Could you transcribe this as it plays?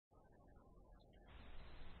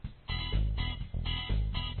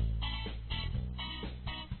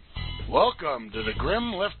Welcome to the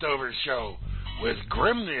Grim Leftovers Show with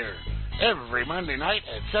Grimnir every Monday night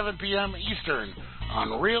at 7 p.m. Eastern on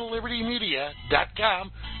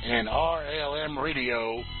RealLibertyMedia.com and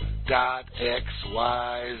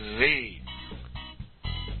RLMRadio.xyz.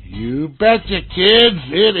 You betcha, kids.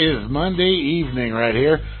 It is Monday evening right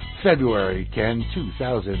here, February 10,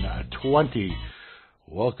 2020.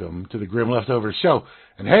 Welcome to the Grim Leftovers Show.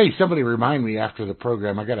 And hey, somebody remind me after the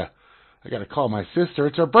program, I gotta call my sister.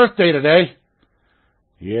 It's her birthday today.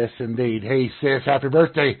 Yes, indeed. Hey, sis, happy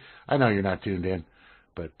birthday. I know you're not tuned in,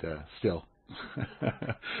 but still.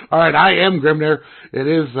 All right, I am Grimnir. It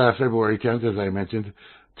is February 10th, as I mentioned,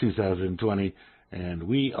 2020, and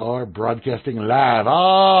we are broadcasting live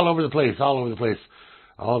all over the place, all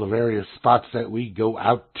the various spots that we go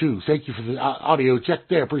out to. Thank you for the audio check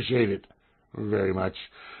there. Appreciate it very much.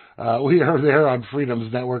 We are there on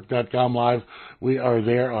freedomsnetwork.com live. We are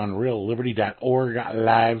there on realliberty.org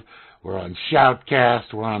live. We're on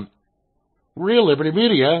Shoutcast. We're on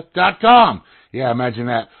RealLibertyMedia.com. Yeah, imagine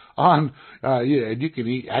that. You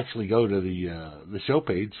can actually go to the show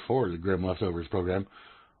page for the Grim Leftovers program,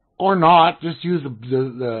 or not. Just use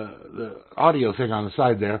the audio thing on the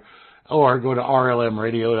side there, or go to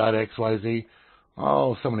RLMRadio.xyz.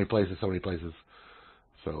 Oh, so many places.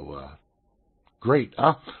 So, great,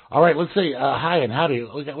 huh? All right, let's say hi and howdy.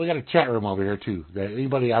 We got a chat room over here, too.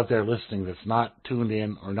 Anybody out there listening that's not tuned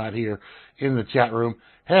in or not here in the chat room,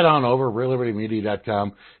 head on over,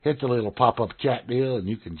 RealLibertyMedia.com, hit the little pop-up chat deal, and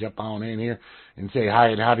you can jump on in here and say hi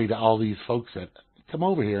and howdy to all these folks that come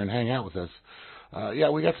over here and hang out with us. Yeah,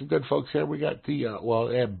 we got some good folks here. We got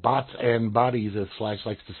the, bots and bodies, as Flash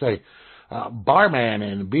likes to say. Barman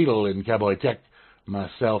and Beetle and Cowboy Tech,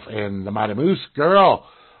 myself and the Mighty Moose Girl.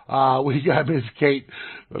 We got Miss Kate,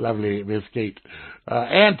 the lovely Miss Kate,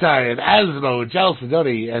 Anti and Asmo,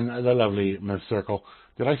 Chalcedony, and the lovely Miss Circle.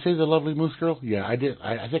 Did I say the lovely Moose Girl? Yeah, I did.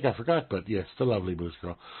 I think I forgot, but yes, the lovely Moose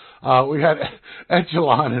Girl. We got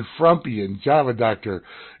Echelon and Frumpy and Java Doctor,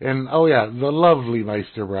 and the lovely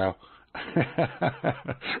Meisterbrow.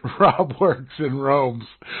 Rob Works and Roams,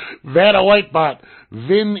 Vanna Whitebot,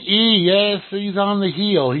 Vin E, yes, he's on the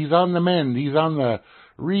heel, he's on the mend, he's on the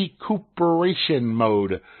recuperation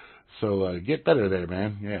mode. So get better there,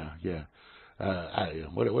 man. Yeah.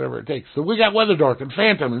 Whatever it takes. So we got Weatherdork and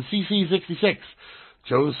Phantom and CC66.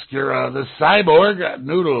 Joe Skura, the cyborg.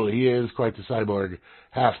 Noodle, he is quite the cyborg.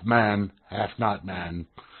 Half man, half not man.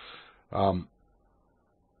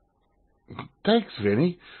 Thanks,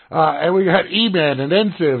 Vinny. And we got E-Man and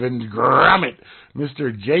Ensiv and Gromit.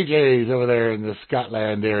 Mr. JJ's over there in the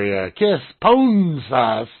Scotland area. Kiss Pone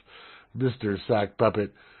Sauce. Mr. Sock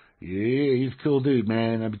Puppet. Yeah, he's a cool dude,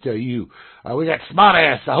 man. Let me tell you. We got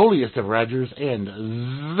Smartass, the holiest of Rogers, and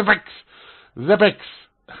Zippix.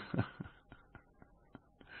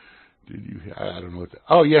 Did you? I don't know what.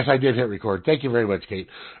 Oh, yes, I did hit record. Thank you very much, Kate.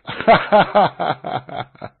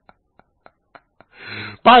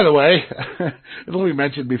 By the way, let me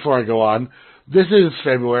mention before I go on, this is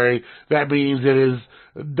February. That means it is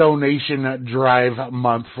donation drive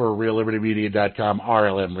month for RealLibertyMedia.com,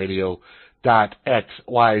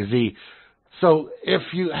 RLMRadio.xyz. So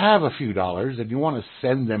if you have a few dollars and you want to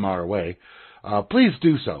send them our way, please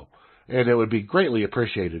do so, and it would be greatly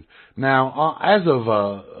appreciated. Now, as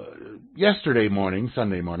of yesterday morning,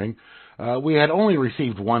 Sunday morning, we had only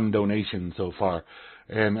received one donation so far,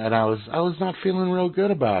 and I was not feeling real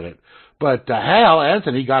good about it. But Hal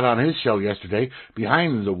Anthony got on his show yesterday,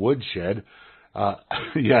 Behind the Woodshed.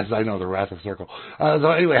 Yes, I know, the Wrath of Circle.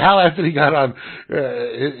 So anyway, Hal Anthony got on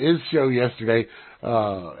his show yesterday,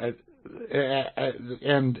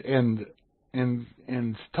 and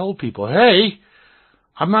told people, hey,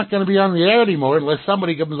 I'm not going to be on the air anymore unless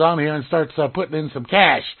somebody comes on here and starts putting in some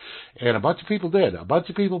cash. And a bunch of people did. A bunch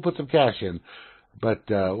of people put some cash in. But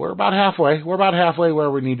we're about halfway. We're about halfway where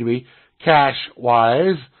we need to be,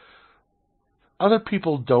 cash-wise. Other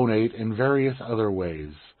people donate in various other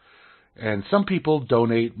ways. And some people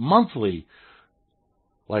donate monthly,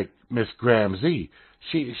 like Miss Graham Z.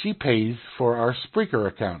 She pays for our Spreaker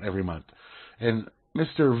account every month. And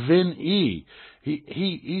Mr. Vin E,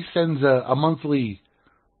 he sends a monthly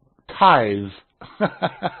tithe.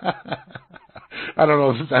 I don't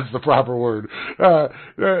know if that's the proper word.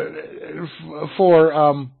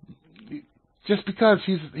 For just because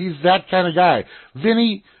he's that kind of guy.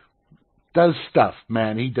 Vinny does stuff,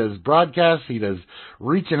 man. He does broadcasts. He does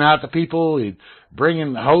reaching out to people. He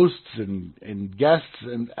bringing hosts and guests.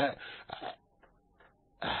 And,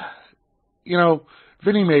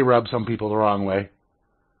 Vinny may rub some people the wrong way.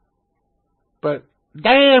 But,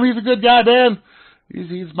 damn, he's a good guy, Dan.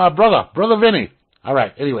 He's my brother. Brother Vinny. All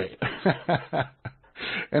right, anyway.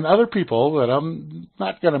 And other people that I'm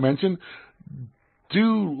not going to mention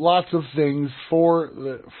do lots of things for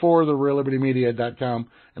the RealLibertyMedia.com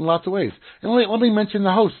in lots of ways. And let me mention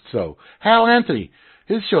the hosts, though. Hal Anthony,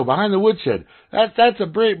 his show, Behind the Woodshed. That's a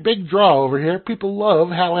big draw over here. People love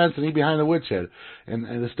Hal Anthony Behind the Woodshed and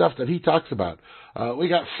the stuff that he talks about. We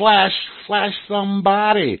got Flash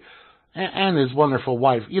somebody, and his wonderful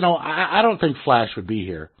wife. You know, I don't think Flash would be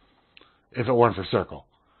here if it weren't for Circle.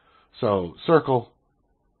 So, Circle,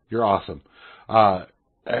 you're awesome.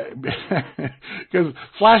 Because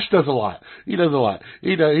Flash does a lot. He does a lot.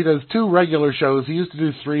 He does 2 regular shows. He used to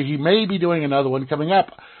do 3. He may be doing another one coming up.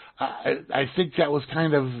 I think that was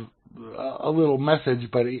kind of a little message,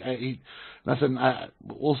 but nothing.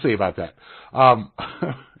 We'll see about that.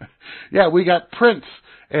 Yeah, we got Prince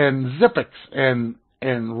and Zippix and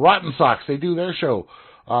Rotten Socks. They do their show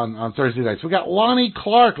on Thursday nights. We got Lonnie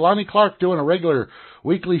Clark doing a regular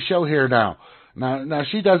weekly show here now. Now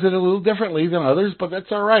she does it a little differently than others, but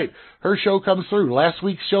that's all right. Her show comes through. Last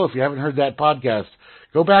week's show, if you haven't heard that podcast,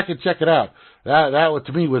 go back and check it out. That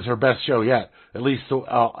to me was her best show yet, at least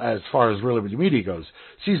as far as Real Liberty Media goes.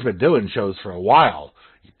 She's been doing shows for a while,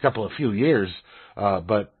 a few years,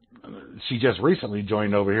 but she just recently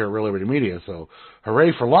joined over here at Real Liberty Media. So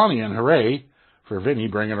hooray for Lonnie and hooray for Vinny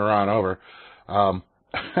bringing her on over.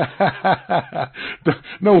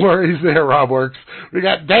 No worries there, Rob Works. We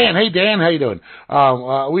got Dan. Hey, Dan, how you doing?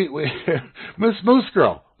 Miss Moose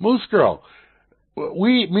Girl.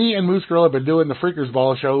 Me and Moose Girl have been doing the Freakers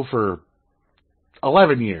Ball show for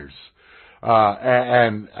 11 years.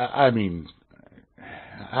 And I mean,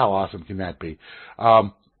 how awesome can that be?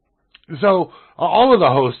 So all of the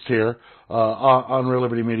hosts here, on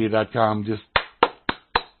RealLibertyMedia.com, just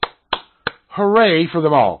hooray for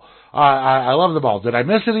them all. I love them all. Did I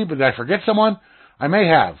miss any? Did I forget someone? I may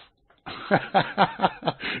have.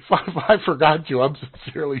 If I forgot you, I'm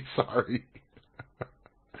sincerely sorry.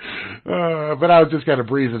 But I was just kind of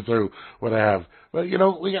breezing through what I have. But you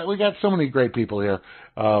know, we got so many great people here.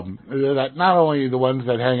 That not only the ones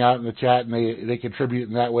that hang out in the chat and they contribute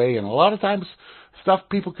in that way, and a lot of times stuff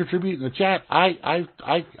people contribute in the chat, I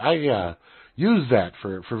use that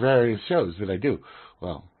for various shows that I do.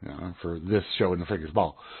 Well, you know, for this show in the Freakers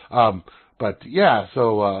Ball. But yeah,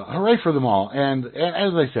 so hooray for them all. And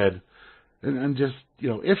as I said, and just, you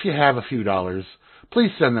know, if you have a few dollars,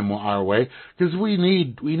 please send them our way, because we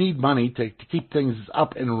need money to keep things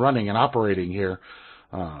up and running and operating here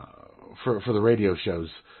for the radio shows.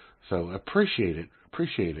 So appreciate it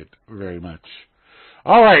very much.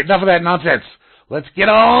 All right, enough of that nonsense. Let's get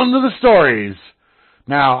on to the stories.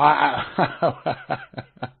 Now,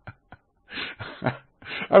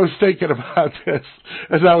 I was thinking about this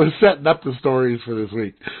as I was setting up the stories for this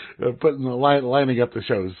week, lining up the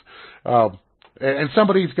shows. And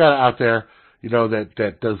somebody's got out there, you know,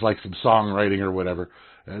 that does like some songwriting or whatever.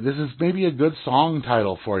 This is maybe a good song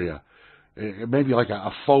title for you. Maybe like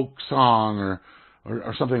a folk song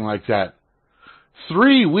or something like that.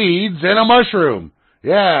 3 weeds and a mushroom.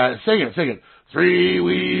 Yeah, sing it. 3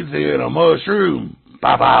 weeds and a mushroom.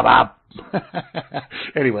 Ba ba ba.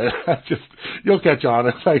 Anyway, you'll catch on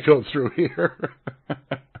as I go through here.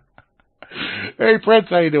 Hey, Prince,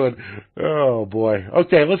 how you doing? Oh, boy.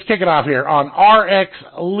 Okay, let's kick it off here on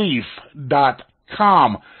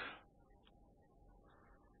rxleaf.com.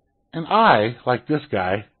 And I, like this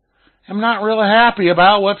guy, am not really happy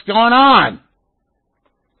about what's going on.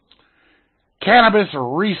 Cannabis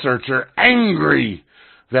researcher angry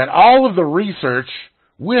that all of the research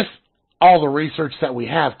that we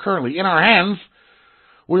have currently in our hands,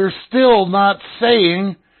 we're still not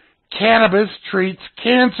saying cannabis treats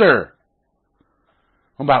cancer.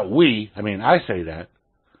 What about we? I mean, I say that,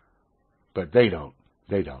 but they don't.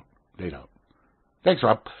 Thanks,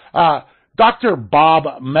 Rob. Dr. Bob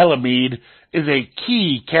Melamed is a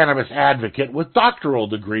key cannabis advocate with doctoral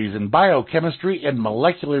degrees in biochemistry and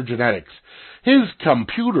molecular genetics. His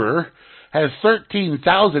computer has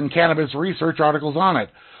 13,000 cannabis research articles on it,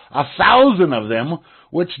 1,000 of them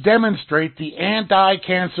which demonstrate the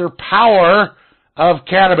anti-cancer power of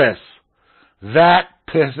cannabis. That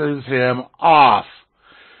pisses him off.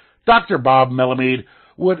 Dr. Bob Melamed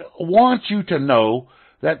would want you to know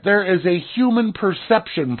that there is a human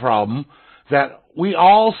perception problem that we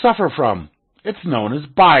all suffer from. It's known as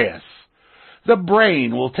bias. The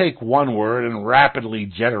brain will take one word and rapidly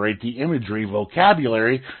generate the imagery,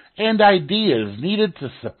 vocabulary, and ideas needed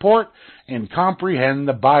to support and comprehend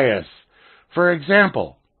the bias. For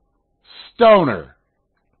example, stoner.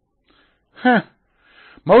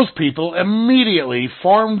 Most people immediately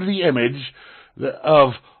formed the image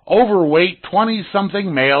of overweight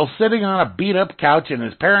 20-something male sitting on a beat-up couch in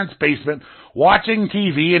his parents' basement watching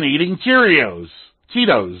TV and eating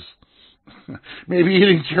Cheetos. Maybe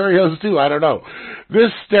eating Cheerios too, I don't know.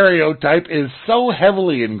 This stereotype is so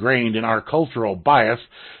heavily ingrained in our cultural bias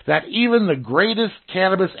that even the greatest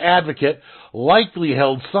cannabis advocate likely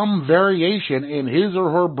held some variation in his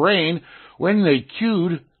or her brain when they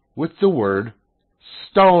cued with the word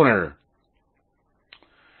stoner.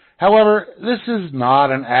 However, this is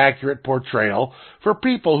not an accurate portrayal for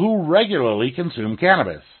people who regularly consume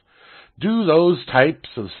cannabis. Do those types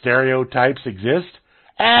of stereotypes exist?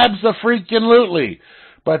 Abso-freaking-lutely.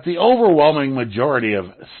 But the overwhelming majority of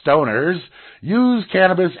stoners use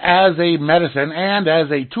cannabis as a medicine and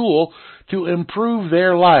as a tool to improve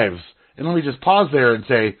their lives. And let me just pause there and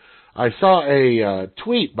say, I saw a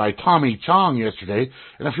tweet by Tommy Chong yesterday,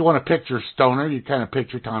 and if you want to picture stoner, you kind of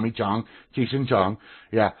picture Tommy Chong, Cheech Chong,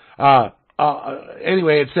 yeah.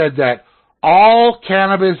 Anyway, it said that all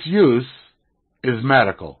cannabis use is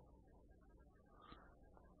medical.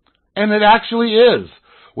 And it actually is.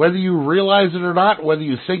 Whether you realize it or not, whether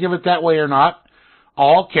you think of it that way or not,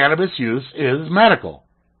 all cannabis use is medical.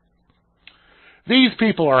 These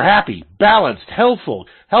people are happy, balanced,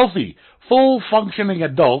 healthy, full-functioning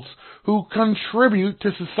adults who contribute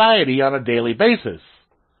to society on a daily basis.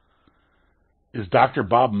 Is Dr.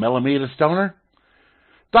 Bob Melamede a stoner?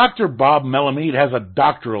 Dr. Bob Melamede has a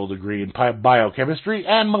doctoral degree in biochemistry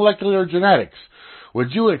and molecular genetics.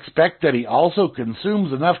 Would you expect that he also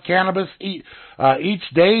consumes enough cannabis each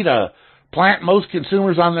day to plant most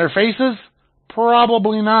consumers on their faces?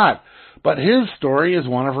 Probably not. But his story is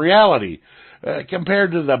one of reality,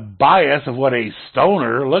 compared to the bias of what a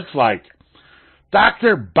stoner looks like.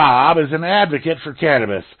 Dr. Bob is an advocate for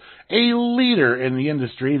cannabis, a leader in the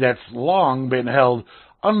industry that's long been held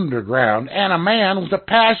underground, and a man with a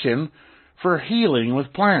passion for healing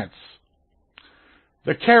with plants.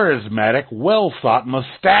 The charismatic, well-thought,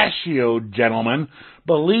 mustachioed gentleman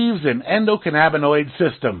believes in endocannabinoid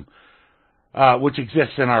system, which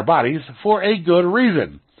exists in our bodies, for a good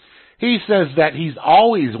reason. He says that he's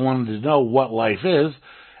always wanted to know what life is,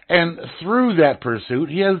 and through that pursuit,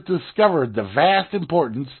 he has discovered the vast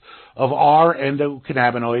importance of our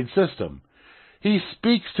endocannabinoid system. He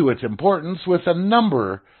speaks to its importance with a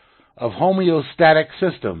number of homeostatic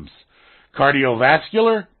systems: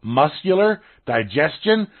 cardiovascular, muscular,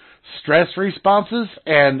 digestion, stress responses,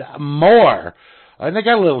 and more. And I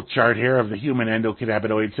got a little chart here of the human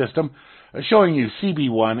endocannabinoid system showing you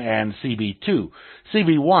CB1 and CB2.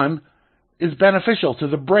 CB1 is beneficial to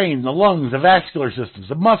the brain, the lungs, the vascular systems,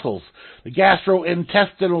 the muscles, the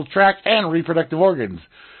gastrointestinal tract, and reproductive organs.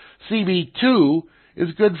 CB2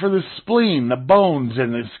 is good for the spleen, the bones,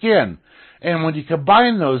 and the skin. And when you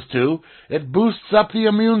combine those two, it boosts up the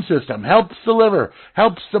immune system, helps the liver,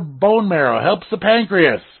 helps the bone marrow, helps the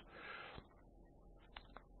pancreas.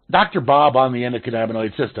 Dr. Bob on the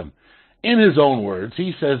endocannabinoid system. In his own words,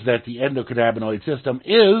 he says that the endocannabinoid system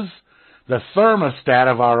is the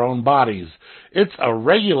thermostat of our own bodies. It's a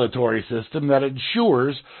regulatory system that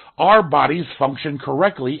ensures our bodies function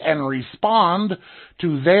correctly and respond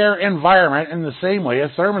to their environment in the same way a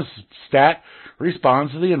thermostat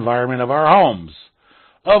responds to the environment of our homes.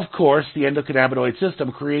 Of course, the endocannabinoid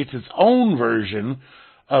system creates its own version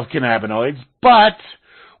of cannabinoids, but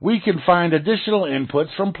we can find additional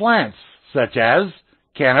inputs from plants, such as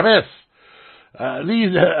cannabis.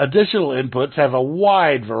 These additional inputs have a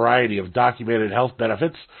wide variety of documented health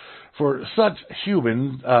benefits for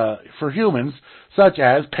humans, such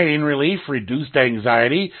as pain relief, reduced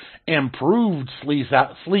anxiety, improved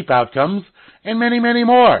sleep outcomes, and many, many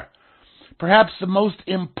more. Perhaps the most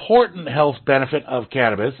important health benefit of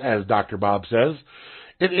cannabis, as Dr. Bob says,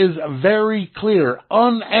 it is very clear,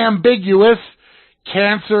 unambiguous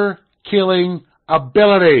cancer-killing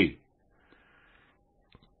ability.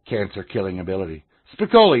 Cancer-killing ability.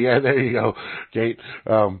 Spicoli, yeah, there you go, Kate.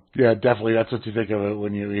 Yeah, definitely, that's what you think of it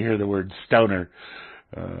when you hear the word stoner.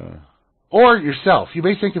 Or yourself. You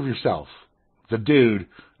may think of yourself. The dude.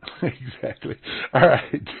 Exactly. All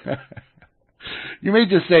right. You may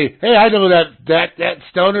just say, hey, I know that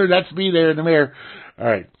stoner, that's me there in the mirror. All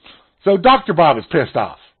right. So Dr. Bob is pissed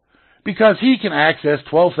off because he can access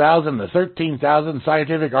 12,000 to 13,000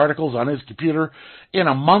 scientific articles on his computer in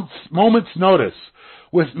a moment's notice,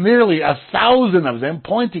 with nearly 1,000 of them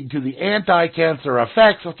pointing to the anti-cancer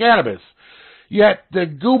effects of cannabis. Yet the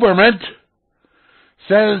government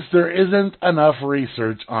says there isn't enough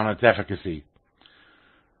research on its efficacy.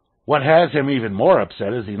 What has him even more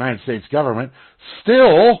upset is the United States government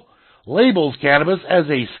still labels cannabis as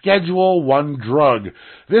a Schedule I drug.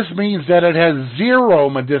 This means that it has zero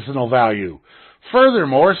medicinal value.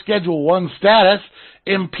 Furthermore, Schedule 1 status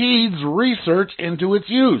impedes research into its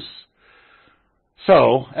use.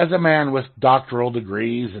 So, as a man with doctoral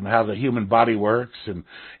degrees in how the human body works and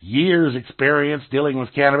years' experience dealing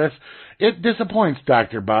with cannabis, it disappoints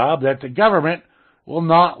Dr. Bob that the government will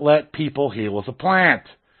not let people heal with the plant.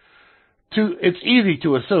 It's easy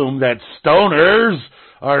to assume that stoners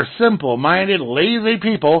are simple-minded, lazy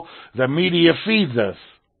people the media feeds us,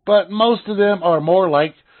 but most of them are more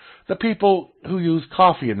like the people who use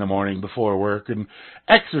coffee in the morning before work and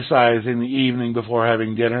exercise in the evening before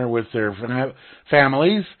having dinner with their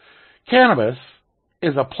families. Cannabis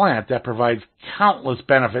is a plant that provides countless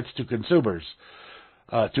benefits to consumers,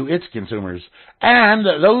 to its consumers, and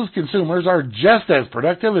those consumers are just as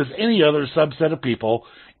productive as any other subset of people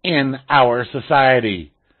in our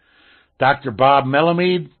society. Dr. Bob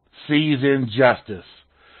Melamede sees injustice.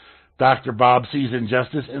 Dr. Bob sees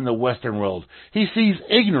injustice in the Western world. He sees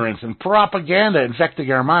ignorance and propaganda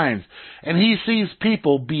infecting our minds. And he sees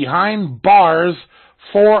people behind bars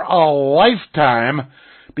for a lifetime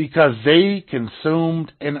because they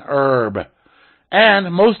consumed an herb.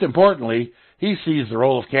 And most importantly, he sees the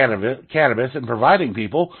role of cannabis in providing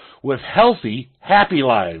people with healthy, happy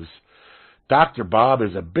lives. Dr. Bob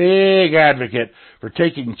is a big advocate for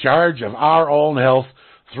taking charge of our own health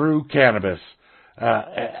through cannabis.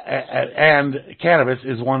 And cannabis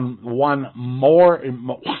is one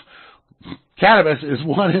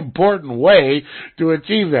important way to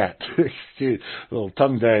achieve that. A little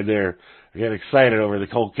tongue-tied there. I get excited over the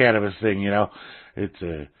whole cannabis thing, you know. It's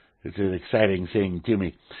an exciting thing to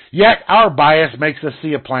me. Yet our bias makes us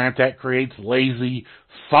see a plant that creates lazy,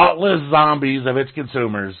 thoughtless zombies of its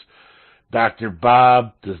consumers. Dr.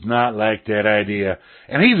 Bob does not like that idea,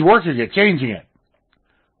 and he's working at changing it.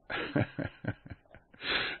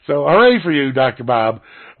 So, hooray for you, Dr. Bob.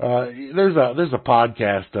 There's a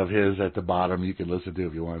podcast of his at the bottom you can listen to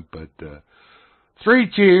if you want. But 3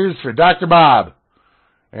 cheers for Dr. Bob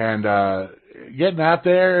and getting out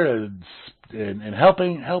there and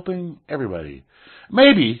helping everybody.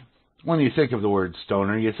 Maybe when you think of the word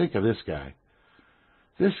stoner, you think of this guy.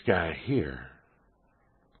 This guy here.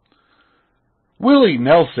 Willie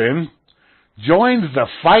Nelson joins the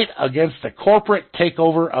fight against the corporate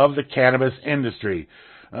takeover of the cannabis industry.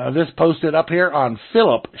 This posted up here on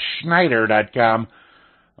philipschneider.com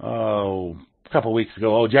a couple weeks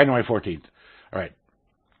ago. January 14th. All right.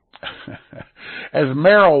 As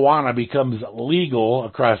marijuana becomes legal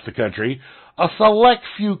across the country, a select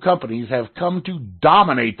few companies have come to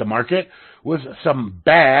dominate the market with some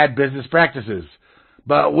bad business practices.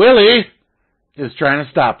 But Willie is trying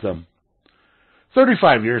to stop them.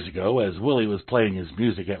 35 years ago, as Willie was playing his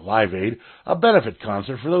music at Live Aid, a benefit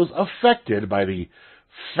concert for those affected by the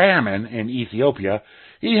famine in Ethiopia,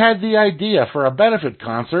 he had the idea for a benefit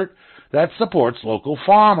concert that supports local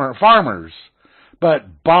farmers.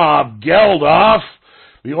 But Bob Geldof,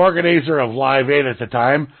 the organizer of Live Aid at the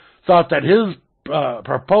time, thought that his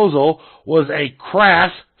proposal was a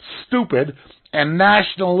crass, stupid, and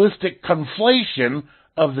nationalistic conflation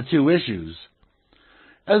of the two issues.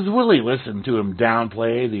 As Willie listened to him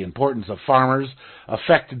downplay the importance of farmers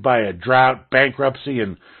affected by a drought, bankruptcy,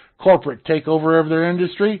 and corporate takeover of their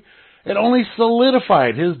industry, it only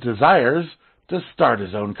solidified his desires to start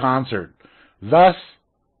his own concert. Thus,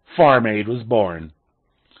 Farm Aid was born.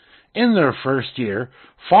 In their first year,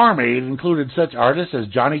 Farm Aid included such artists as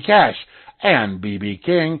Johnny Cash and B.B.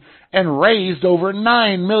 King and raised over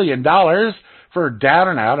 $9 million for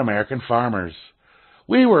down-and-out American farmers.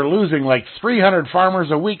 We were losing like 300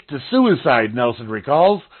 farmers a week to suicide, Nelson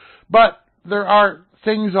recalls, but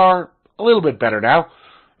things are a little bit better now.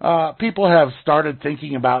 People have started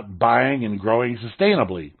thinking about buying and growing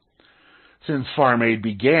sustainably. Since Farm Aid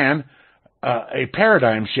began, a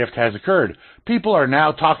paradigm shift has occurred. People are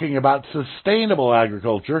now talking about sustainable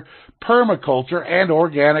agriculture, permaculture, and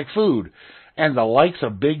organic food. And the likes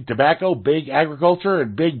of big tobacco, big agriculture,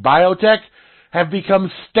 and big biotech have become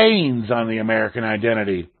stains on the American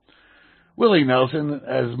identity. Willie Nelson,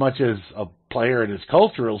 as much as a player in his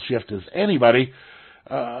cultural shift as anybody,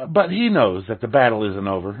 but he knows that the battle isn't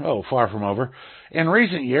over. Oh, far from over. In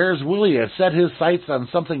recent years, Willie has set his sights on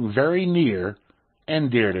something very near and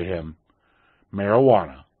dear to him: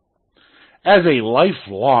 marijuana. As a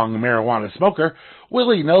lifelong marijuana smoker,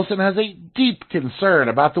 Willie Nelson has a deep concern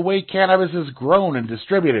about the way cannabis is grown and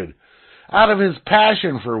distributed. Out of his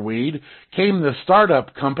passion for weed came the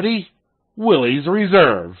startup company, Willie's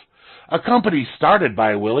Reserve, a company started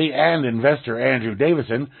by Willie and investor Andrew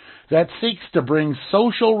Davison that seeks to bring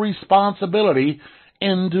social responsibility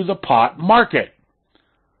into the pot market.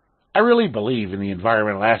 I really believe in the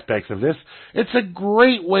environmental aspects of this. It's a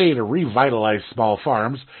great way to revitalize small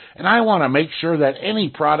farms, and I want to make sure that any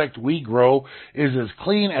product we grow is as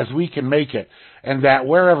clean as we can make it, and that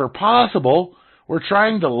wherever possible, we're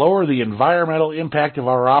trying to lower the environmental impact of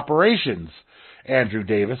our operations. Andrew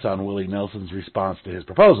Davis on Willie Nelson's response to his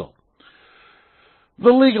proposal. The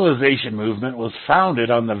legalization movement was founded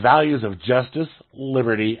on the values of justice,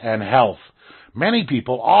 liberty, and health. Many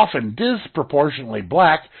people, often disproportionately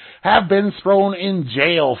black, have been thrown in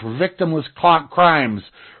jail for victimless crimes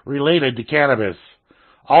related to cannabis.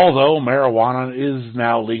 Although marijuana is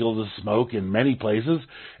now legal to smoke in many places,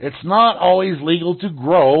 it's not always legal to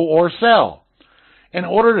grow or sell. In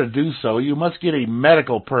order to do so, you must get a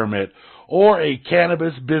medical permit or a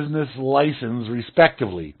cannabis business license,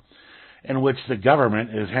 respectively, in which the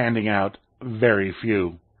government is handing out very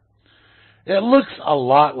few. It looks a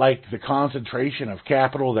lot like the concentration of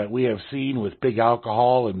capital that we have seen with big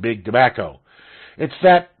alcohol and big tobacco. It's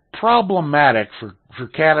that problematic for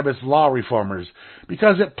cannabis law reformers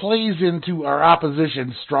because it plays into our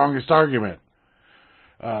opposition's strongest argument.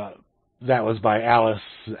 That was by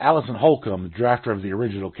Allison Holcomb, the drafter of the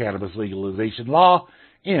original cannabis legalization law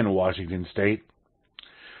in Washington State.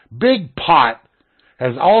 Big Pot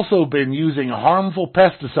has also been using harmful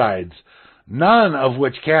pesticides, none of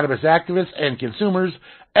which cannabis activists and consumers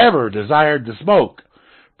ever desired to smoke.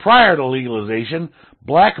 Prior to legalization,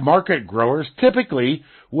 black market growers typically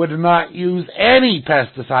would not use any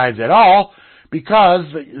pesticides at all because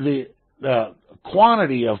the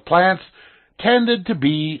quantity of plants tended to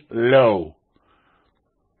be low.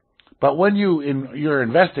 But when you're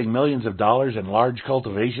investing millions of dollars in large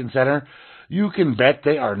cultivation center, you can bet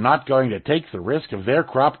they are not going to take the risk of their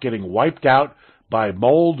crop getting wiped out by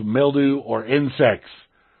mold, mildew, or insects.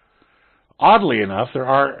 Oddly enough, there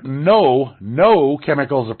are no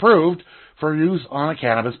chemicals approved for use on a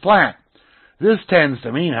cannabis plant. This tends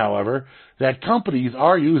to mean, however, that companies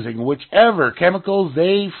are using whichever chemicals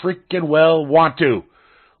they freaking well want to,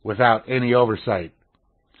 without any oversight.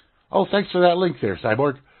 Oh, thanks for that link there,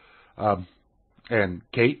 Cyborg. And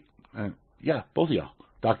Kate. Yeah, both of y'all.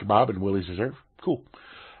 Dr. Bob and Willie's Reserve. Cool.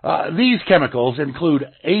 These chemicals include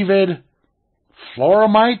avid,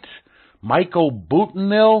 fluoramide,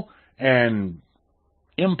 mycobutanil, and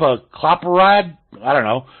imidacloprid, I don't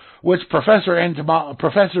know, which professor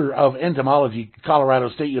of entomology, Colorado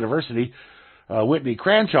State University, Whitney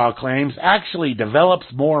Cranshaw, claims actually develops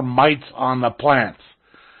more mites on the plants.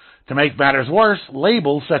 To make matters worse,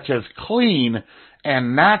 labels such as clean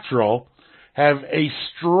and natural have a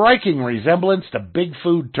striking resemblance to big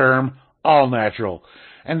food term all natural,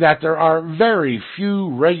 and that there are very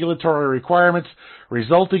few regulatory requirements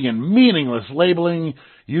resulting in meaningless labeling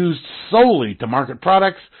used solely to market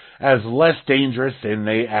products as less dangerous than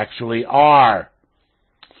they actually are.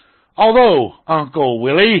 Although Uncle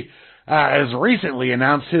Willie has recently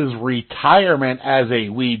announced his retirement as a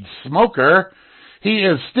weed smoker, he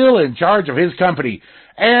is still in charge of his company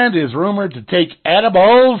and is rumored to take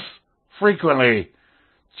edibles frequently.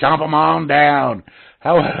 Chomp them on down.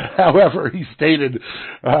 However, he stated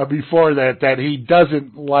before that he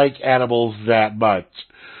doesn't like edibles that much.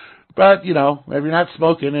 But, you know, if you're not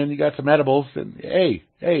smoking and you got some edibles, then hey.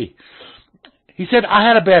 He said, I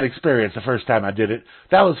had a bad experience the first time I did it.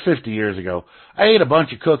 That was 50 years ago. I ate a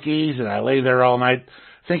bunch of cookies and I lay there all night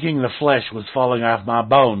thinking the flesh was falling off my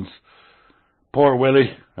bones. Poor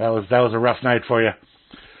Willie. That was a rough night for you.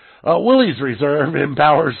 Willie's Reserve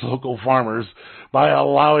empowers local farmers by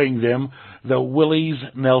allowing them the Willie's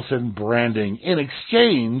Nelson branding in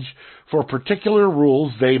exchange for particular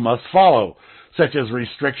rules they must follow, such as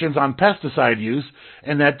restrictions on pesticide use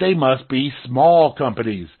and that they must be small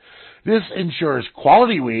companies. This ensures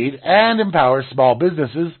quality weed and empowers small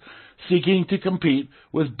businesses seeking to compete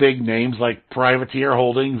with big names like Privateer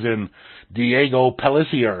Holdings and Diego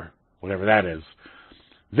Pellissier, whatever that is.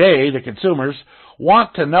 They, the consumers,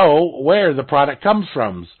 want to know where the product comes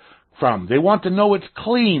from. They want to know it's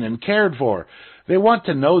clean and cared for. They want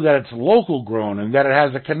to know that it's local grown and that it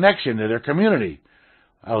has a connection to their community.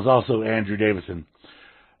 That was also Andrew Davison.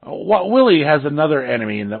 Willie has another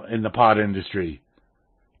enemy in the pot industry.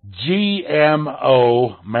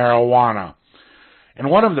 GMO marijuana. And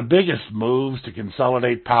one of the biggest moves to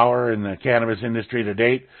consolidate power in the cannabis industry to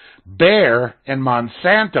date, Bayer and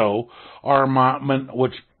Monsanto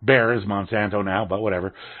which Bayer is Monsanto now, but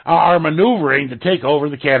whatever, are maneuvering to take over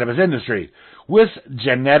the cannabis industry with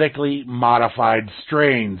genetically modified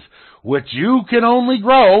strains, which you can only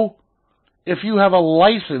grow if you have a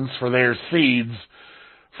license for their seeds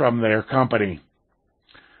from their company.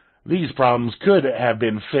 These problems could have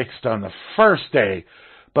been fixed on the first day,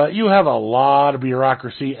 But you have a lot of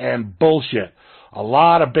bureaucracy and bullshit. A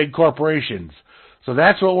lot of big corporations. So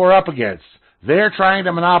that's what we're up against. They're trying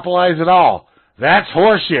to monopolize it all. That's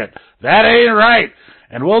horseshit. That ain't right.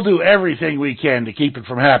 And we'll do everything we can to keep it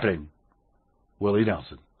from happening. Willie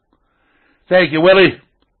Nelson. Thank you, Willie.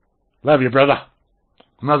 Love you, brother.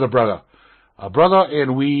 Another brother. A brother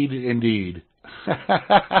in weed, indeed.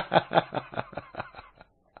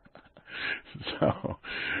 So,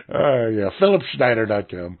 yeah,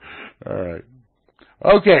 PhilipSchneider.com. All right.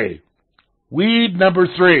 Okay. Weed number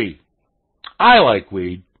 3. I like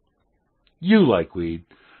weed. You like weed.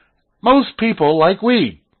 Most people like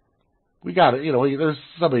weed. We got it. You know, there's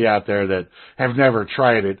somebody out there that have never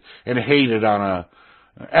tried it and hate it on a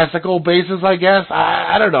ethical basis, I guess.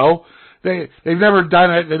 I don't know. They've never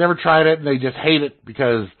done it. They never tried it, and they just hate it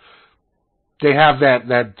because they have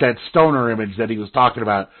that stoner image that he was talking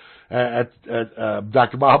about.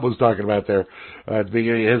 Dr. Bob was talking about there at the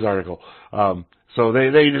beginning of his article. So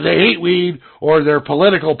they hate weed, or their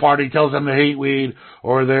political party tells them they hate weed,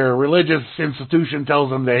 or their religious institution tells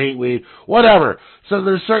them they hate weed, whatever. So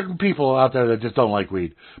there's certain people out there that just don't like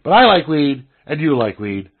weed. But I like weed, and you like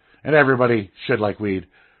weed, and everybody should like weed.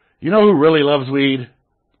 You know who really loves weed?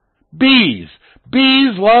 Bees.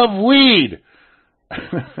 Bees love weed.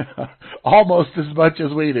 Almost as much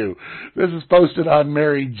as we do. This is posted on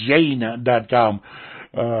MaryJane.com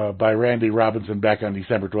by Randy Robinson back on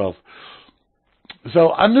December 12th.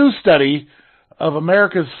 So a new study of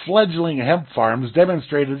America's fledgling hemp farms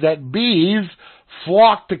demonstrated that bees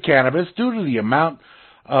flock to cannabis due to the amount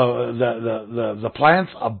of the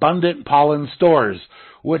plant's abundant pollen stores,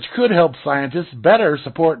 which could help scientists better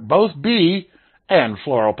support both bee and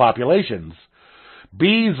floral populations.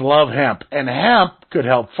 Bees love hemp, and hemp could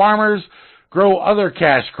help farmers grow other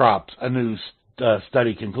cash crops, a new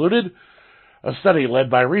study concluded. A study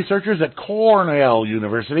led by researchers at Cornell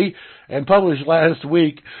University and published last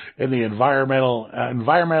week in the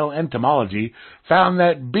Environmental Entomology found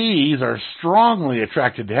that bees are strongly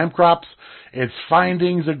attracted to hemp crops. Its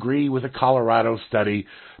findings agree with a Colorado study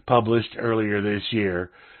published earlier this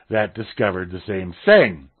year that discovered the same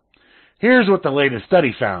thing. Here's what the latest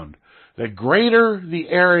study found. The greater the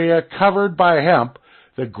area covered by hemp,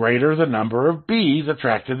 the greater the number of bees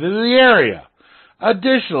attracted to the area.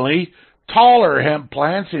 Additionally, taller hemp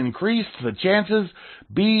plants increased the chances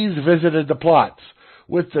bees visited the plots,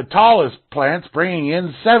 with the tallest plants bringing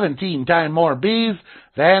in 17 times more bees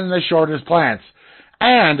than the shortest plants.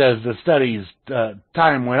 And as the study's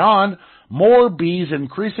time went on, more bees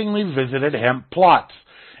increasingly visited hemp plots,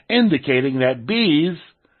 indicating that bees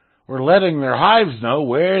were letting their hives know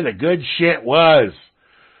where the good shit was.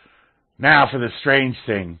 Now for the strange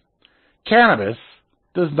thing. Cannabis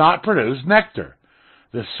does not produce nectar,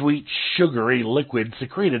 the sweet, sugary liquid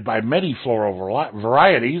secreted by many floral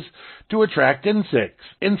varieties to attract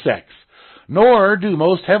insects. Nor do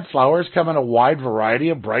most hemp flowers come in a wide variety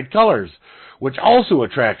of bright colors, which also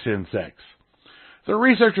attracts insects. The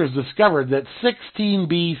researchers discovered that 16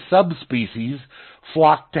 bee subspecies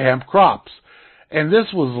flocked to hemp crops, and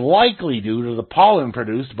this was likely due to the pollen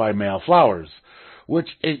produced by male flowers, what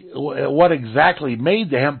exactly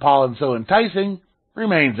made the hemp pollen so enticing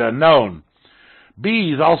remains unknown.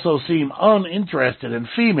 Bees also seem uninterested in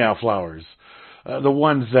female flowers, the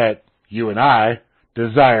ones that you and I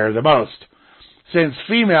desire the most, since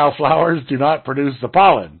female flowers do not produce the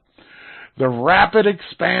pollen. The rapid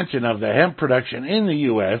expansion of the hemp production in the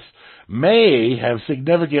U.S. may have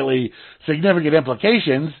significant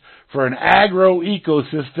implications for an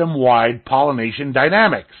agro-ecosystem-wide pollination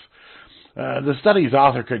dynamics. The study's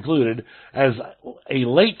author concluded, as a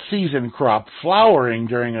late-season crop flowering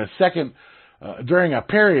during a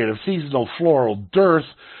period of seasonal floral dearth,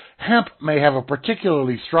 hemp may have a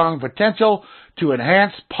particularly strong potential to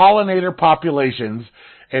enhance pollinator populations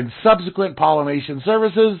and subsequent pollination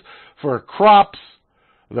services for crops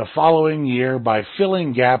the following year by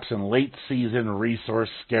filling gaps in late-season resource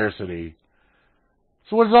scarcity.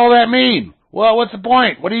 So what does all that mean? Well, what's the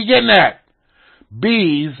point? What are you getting at?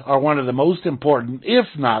 Bees are one of the most important, if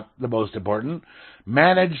not the most important,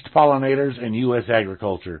 managed pollinators in U.S.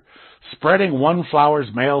 agriculture, spreading one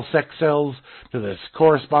flower's male sex cells to the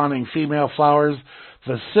corresponding female flowers,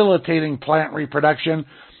 facilitating plant reproduction.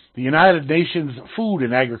 The United Nations Food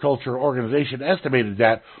and Agriculture Organization estimated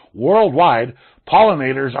that worldwide,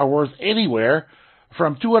 pollinators are worth anywhere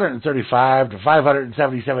from $235 to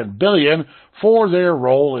 $577 billion for their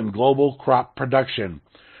role in global crop production,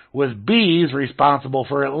 with bees responsible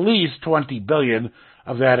for at least $20 billion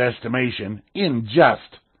of that estimation in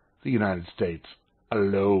just the United States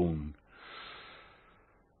alone.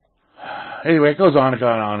 Anyway, it goes on and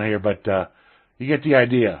on here, but You get the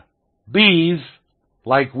idea. Bees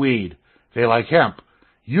like weed. They like hemp.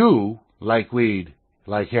 You like weed,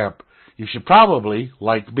 like hemp. You should probably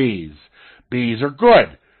like bees. Bees are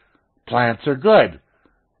good. Plants are good.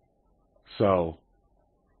 So,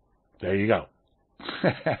 there you go.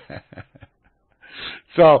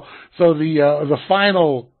 So the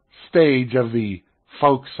final stage of the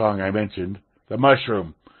folk song I mentioned, the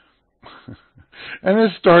mushroom. And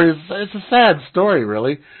this story it's a sad story,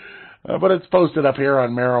 really, but it's posted up here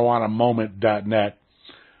on marijuanamoment.net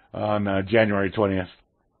on January 20th.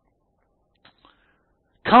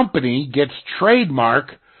 Company gets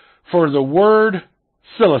trademark for the word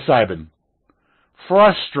psilocybin,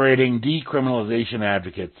 frustrating decriminalization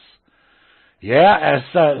advocates. Yeah, as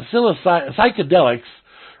psychedelics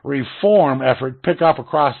reform effort pick up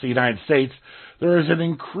across the United States, there is an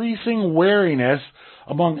increasing wariness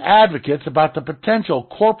among advocates about the potential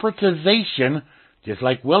corporatization, just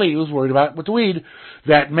like Willie was worried about with weed,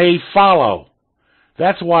 that may follow.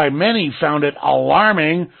 That's why many found it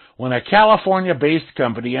alarming when a California-based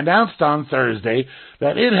company announced on Thursday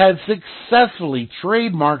that it had successfully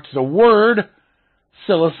trademarked the word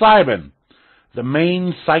psilocybin, the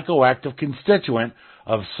main psychoactive constituent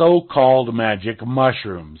of so-called magic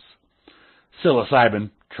mushrooms. Psilocybin,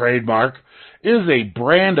 trademark, is a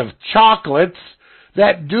brand of chocolates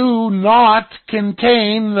that do not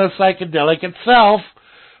contain the psychedelic itself,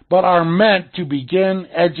 but are meant to begin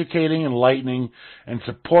educating, enlightening, and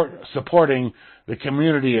supporting the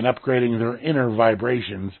community and upgrading their inner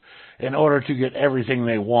vibrations in order to get everything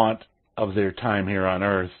they want of their time here on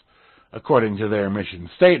Earth, according to their mission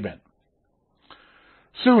statement.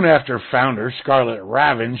 Soon after founder Scarlett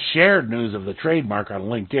Ravin shared news of the trademark on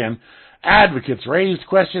LinkedIn, advocates raised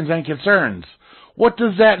questions and concerns. What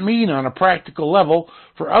does that mean on a practical level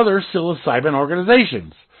for other psilocybin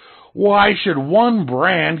organizations? Why should one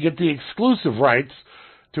brand get the exclusive rights,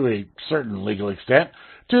 to a certain legal extent,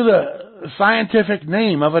 to the scientific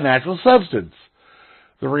name of a natural substance?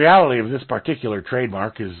 The reality of this particular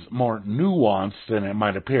trademark is more nuanced than it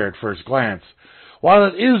might appear at first glance. While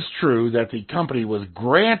it is true that the company was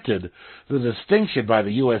granted the distinction by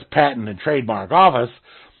the U.S. Patent and Trademark Office,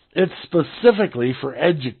 it's specifically for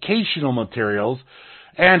educational materials,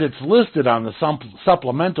 and it's listed on the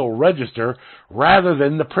supplemental register rather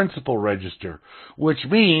than the principal register, which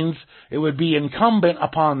means it would be incumbent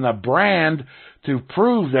upon the brand to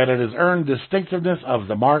prove that it has earned distinctiveness of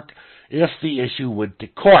the mark if the issue went to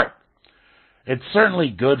court. It's certainly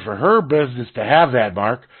good for her business to have that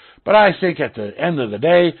mark, but I think at the end of the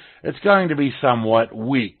day, it's going to be somewhat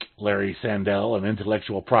weak, Larry Sandell, an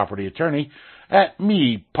intellectual property attorney at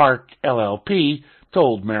Me Park LLP,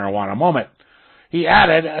 told Marijuana Moment. He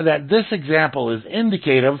added that this example is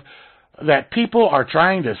indicative that people are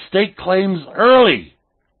trying to stake claims early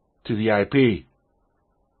to the IP.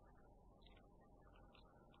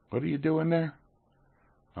 What are you doing there?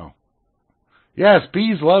 Oh. Yes,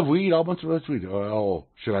 bees love weed, all bunch of us weed. Oh,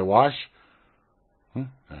 should I wash? I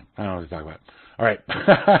don't know what to talk about. All right.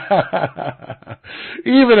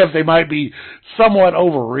 Even if they might be somewhat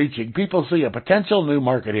overreaching, people see a potential new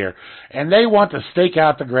market here, and they want to stake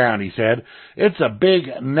out the ground, he said. It's a big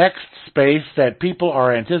next space that people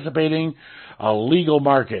are anticipating a legal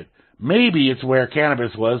market. Maybe it's where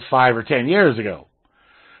cannabis was 5 or 10 years ago.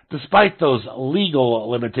 Despite those legal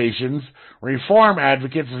limitations, reform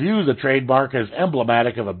advocates view the trademark as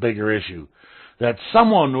emblematic of a bigger issue, that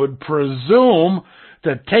someone would presume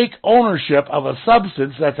to take ownership of a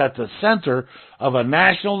substance that's at the center of a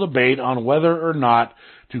national debate on whether or not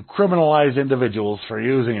to criminalize individuals for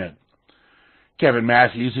using it. Kevin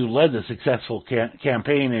Matthews, who led the successful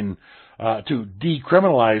campaign to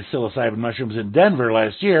decriminalize psilocybin mushrooms in Denver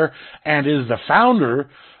last year and is the founder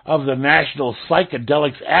of the National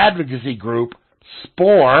Psychedelics Advocacy Group,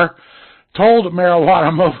 SPORE, told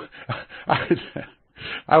Marijuana Moment...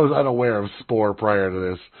 I was unaware of SPORE prior to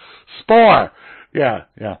this. SPORE! Yeah.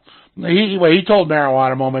 He told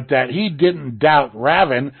Marijuana Moment that he didn't doubt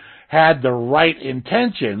Ravin had the right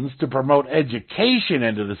intentions to promote education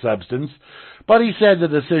into the substance, but he said the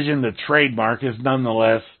decision to trademark is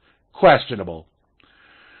nonetheless questionable.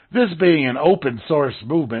 This being an open source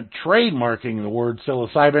movement, trademarking the word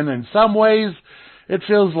psilocybin, in some ways, it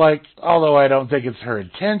feels like, although I don't think it's her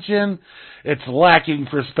intention, it's lacking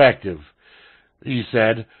perspective. He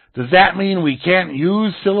said, does that mean we can't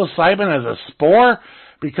use psilocybin as a spore?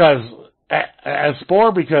 Because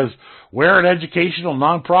we're an educational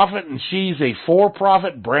nonprofit and she's a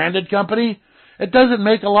for-profit branded company? It doesn't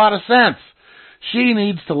make a lot of sense. She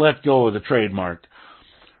needs to let go of the trademark.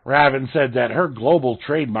 Ravin said that her global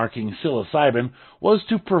trademarking psilocybin was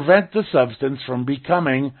to prevent the substance from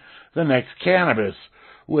becoming the next cannabis,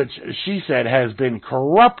 which she said has been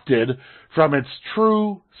corrupted from its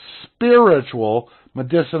true spiritual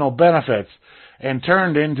medicinal benefits and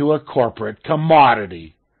turned into a corporate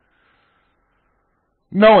commodity.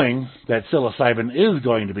 Knowing that psilocybin is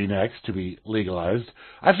going to be next to be legalized,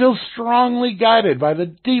 I feel strongly guided by the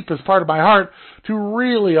deepest part of my heart to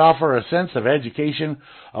really offer a sense of education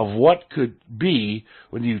of what could be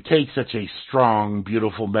when you take such a strong,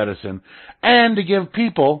 beautiful medicine, and to give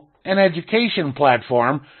people an education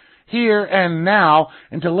platform here and now,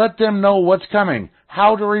 and to let them know what's coming,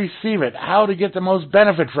 how to receive it, how to get the most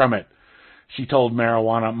benefit from it, she told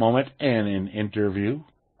Marijuana Moment in an interview.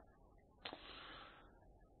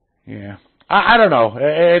 Yeah, I don't know.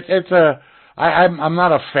 I'm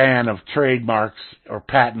not a fan of trademarks or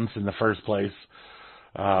patents in the first place.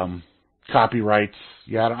 Copyrights,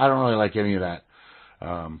 yeah, I don't really like any of that.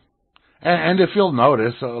 And if you'll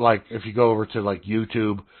notice, like if you go over to like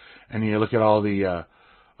YouTube and you look at all the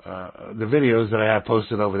videos that I have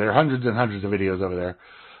posted over there, hundreds and hundreds of videos over there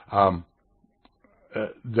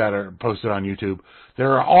that are posted on YouTube,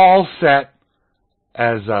 they're all set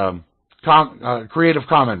as Creative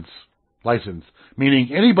Commons license,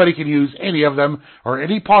 meaning anybody can use any of them or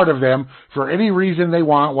any part of them for any reason they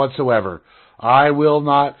want whatsoever. I will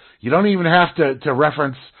not, you don't even have to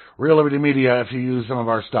reference Real Liberty Media if you use some of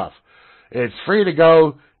our stuff. It's free to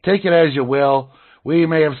go, take it as you will. We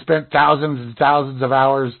may have spent thousands and thousands of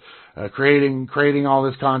hours creating all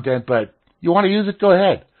this content, but you want to use it, go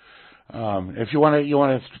ahead. If you want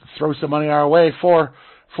to throw some money our way for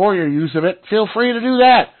your use of it, feel free to do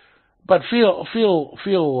that. But feel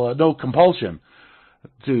no compulsion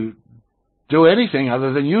to do anything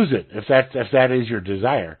other than use it if that is your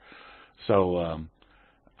desire. So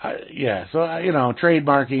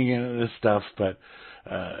trademarking and this stuff, but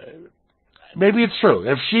maybe it's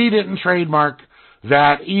true. If she didn't trademark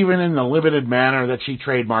that, even in the limited manner that she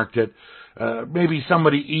trademarked it, maybe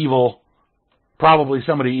probably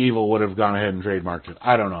somebody evil would have gone ahead and trademarked it.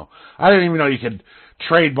 I don't know. I didn't even know you could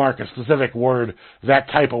trademark a specific word, that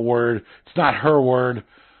type of word. It's not her word.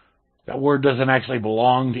 That word doesn't actually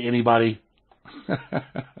belong to anybody.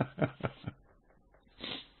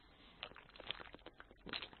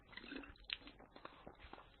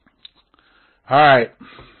 All right.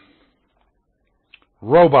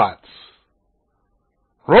 Robots.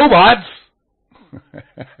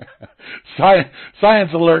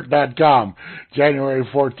 ScienceAlert.com, January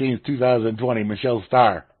 14th, 2020, Michelle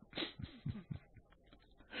Starr.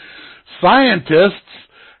 Scientists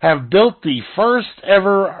have built the first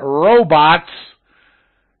ever robots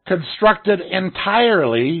constructed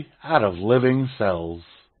entirely out of living cells.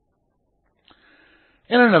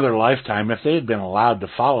 In another lifetime, if they had been allowed to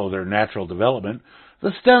follow their natural development,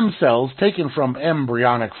 the stem cells taken from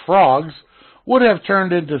embryonic frogs would have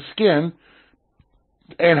turned into skin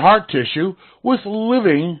and heart tissue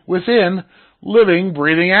within living,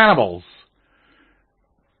 breathing animals.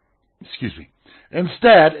 Excuse me.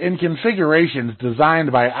 Instead, in configurations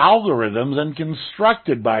designed by algorithms and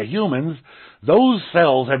constructed by humans, those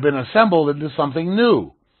cells have been assembled into something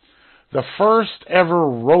new. The first ever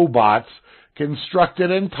robots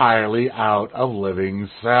constructed entirely out of living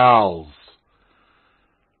cells.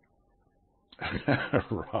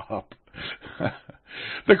 Rob.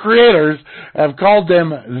 The creators have called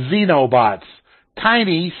them xenobots,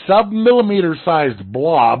 tiny sub-millimeter-sized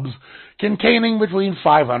blobs containing between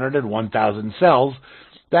 500 and 1,000 cells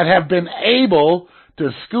that have been able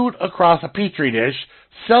to scoot across a petri dish,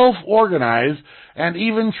 self-organize, and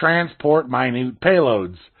even transport minute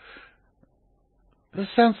payloads. This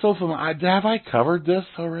sounds so familiar. Have I covered this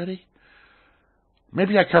already?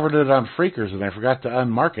 Maybe I covered it on Freakers and I forgot to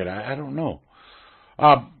unmark it. I don't know.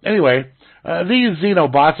 Anyway, these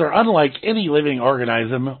xenobots are unlike any living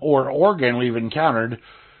organism or organ we've encountered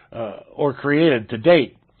or created to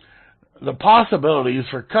date. The possibilities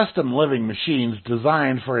for custom living machines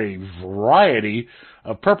designed for a variety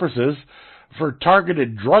of purposes, for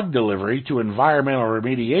targeted drug delivery to environmental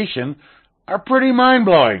remediation, are pretty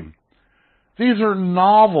mind-blowing. These are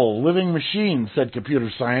novel living machines, said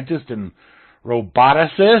computer scientist and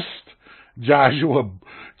roboticist Joshua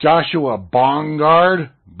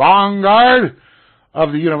Bongard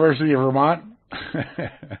of the University of Vermont.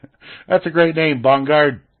 That's a great name,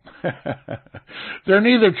 Bongard. They're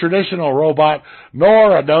neither traditional robot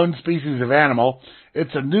nor a known species of animal.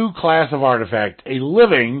 It's a new class of artifact, a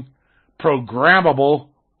living, programmable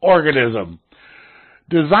organism.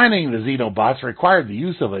 Designing the xenobots required the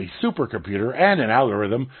use of a supercomputer and an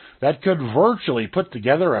algorithm that could virtually put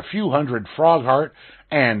together a few hundred frog heart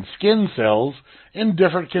and skin cells in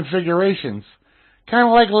different configurations, kind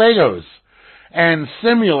of like Legos, and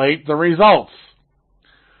simulate the results.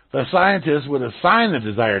 The scientists would assign the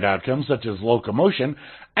desired outcomes, such as locomotion,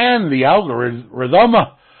 and the algorithm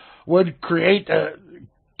would create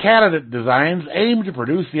candidate designs aimed to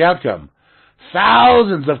produce the outcome.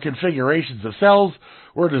 Thousands of configurations of cells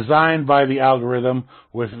were designed by the algorithm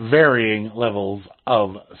with varying levels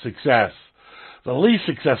of success. The least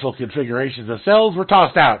successful configurations of cells were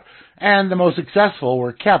tossed out, and the most successful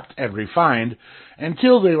were kept and refined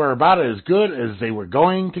until they were about as good as they were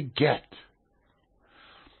going to get.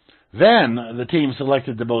 Then the team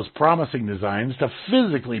selected the most promising designs to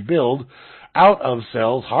physically build out of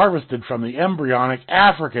cells harvested from the embryonic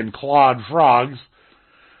African clawed frogs.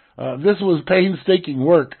 This was painstaking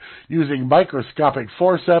work using microscopic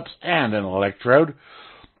forceps and an electrode.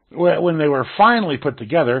 When they were finally put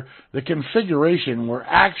together, the configuration were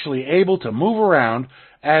actually able to move around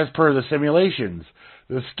as per the simulations.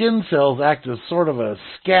 The skin cells act as sort of a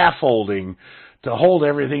scaffolding to hold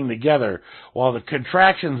everything together, while the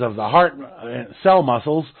contractions of the heart cell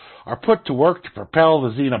muscles are put to work to propel the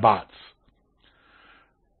xenobots.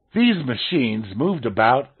 These machines moved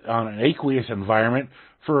about on an aqueous environment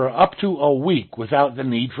for up to a week without the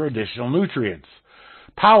need for additional nutrients,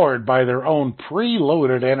 powered by their own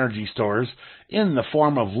preloaded energy stores in the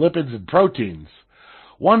form of lipids and proteins.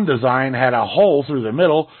 One design had a hole through the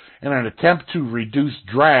middle in an attempt to reduce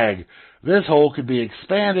drag. This hole could be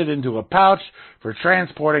expanded into a pouch for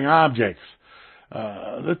transporting objects.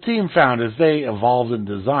 The team found as they evolved in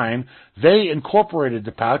design, they incorporated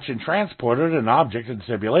the pouch and transported an object in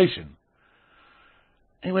simulation.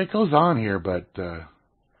 Anyway, it goes on here, but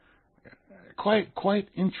quite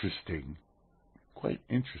interesting. Quite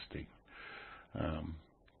interesting.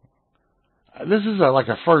 This is like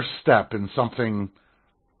a first step in something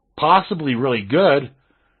possibly really good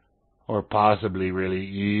or possibly really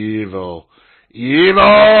evil.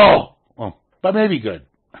 Evil! Oh, but maybe good.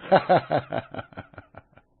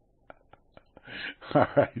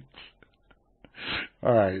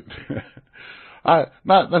 All right.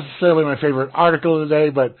 Not necessarily my favorite article of the day,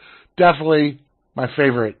 but definitely my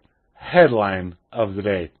favorite headline of the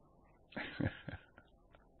day.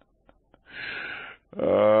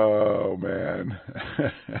 Oh, man.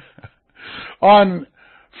 On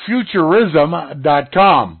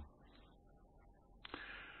Futurism.com,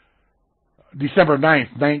 December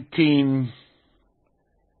 9th,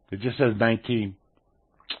 it just says 19.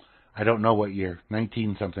 I don't know what year.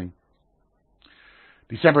 19-something.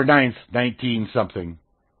 December 9th, 19-something.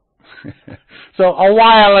 So, a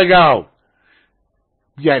while ago.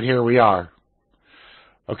 Yet here we are.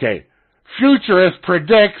 Okay. Futurist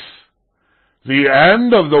predicts the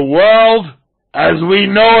end of the world as we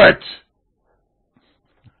know it.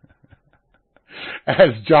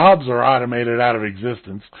 As jobs are automated out of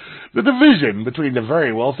existence, the division between the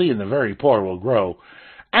very wealthy and the very poor will grow,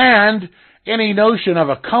 and any notion of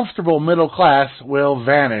a comfortable middle class will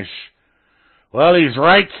vanish. Well, he's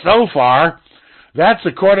right so far. That's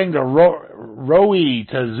according to Roei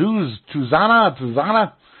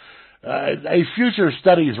Tuzana, a future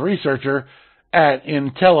studies researcher at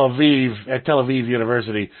Tel Aviv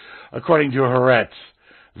University, according to Haaretz.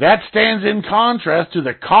 That stands in contrast to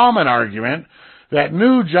the common argument that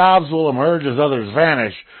new jobs will emerge as others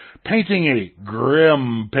vanish, painting a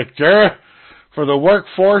grim picture for the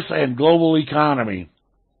workforce and global economy.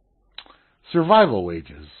 Survival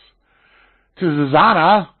wages.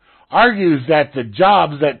 Tuzana argues that the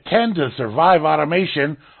jobs that tend to survive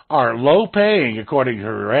automation are low-paying, according to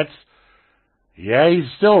Haaretz. Yeah, he's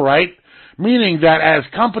still right, meaning that as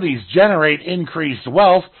companies generate increased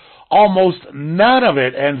wealth, almost none of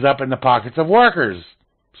it ends up in the pockets of workers.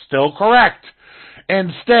 Still correct.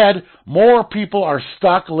 Instead, more people are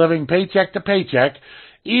stuck living paycheck to paycheck,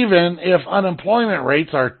 even if unemployment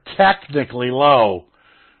rates are technically low.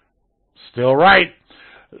 Still right.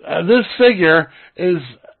 This figure is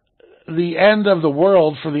the end of the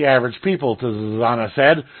world for the average people, Tuzana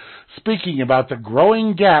said, speaking about the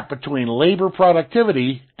growing gap between labor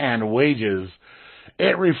productivity and wages.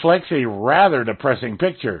 It reflects a rather depressing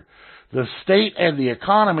picture. The state and the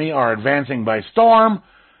economy are advancing by storm,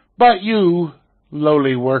 but you,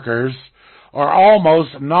 lowly workers, are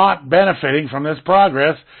almost not benefiting from this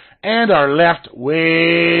progress and are left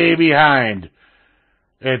way behind.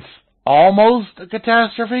 It's almost a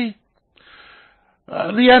catastrophe.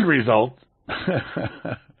 The end result,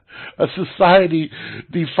 a society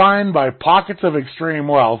defined by pockets of extreme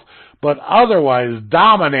wealth, but otherwise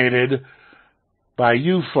dominated by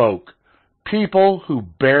you folk, people who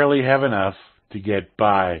barely have enough to get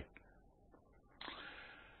by.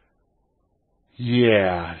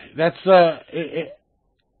 Yeah, that's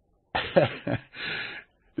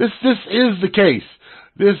this is the case.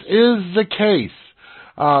 This is the case.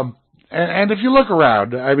 And if you look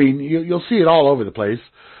around, I mean, you'll see it all over the place.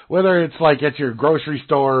 Whether it's like at your grocery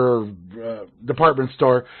store or department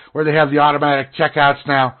store, where they have the automatic checkouts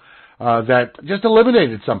now, that just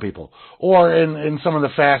eliminated some people. Or in some of the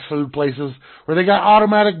fast food places where they got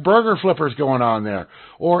automatic burger flippers going on there.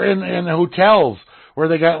 Or in hotels where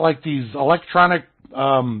they got like these electronic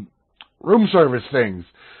room service things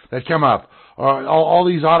that come up. All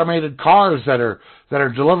these automated cars that are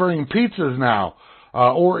delivering pizzas now.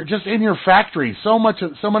 Or just in your factory. So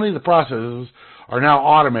many of the processes are now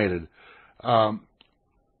automated.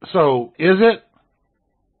 So is it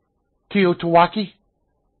Teotihuacan?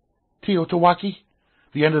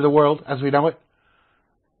 The end of the world as we know it?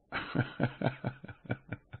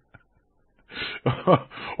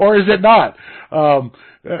 Or is it not? And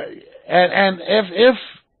if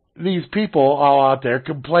these people all out there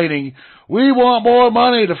complaining, we want more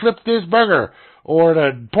money to flip this burger or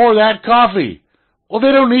to pour that coffee, well,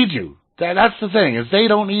 they don't need you. That's the thing, is they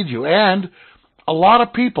don't need you. And a lot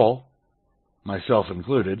of people, myself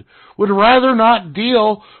included, would rather not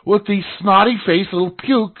deal with these snotty-faced little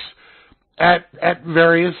pukes at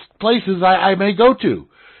various places I may go to,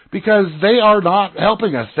 because they are not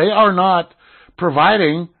helping us. They are not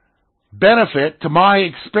providing benefit to my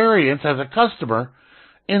experience as a customer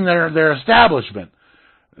in their establishment.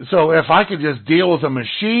 So if I could just deal with a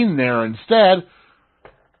machine there instead,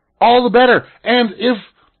 all the better. And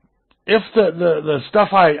if the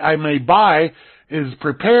stuff I may buy is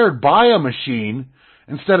prepared by a machine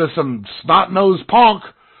instead of some snot-nosed punk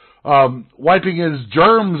wiping his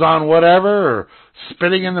germs on whatever or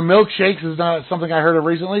spitting in the milkshakes is not something I heard of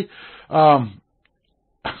recently. All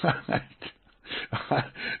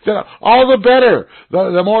the better.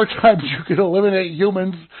 The more times you can eliminate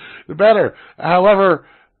humans, the better. However,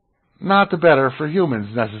 not the better for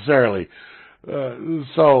humans necessarily.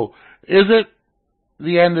 So, is it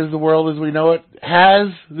the end of the world as we know it? Has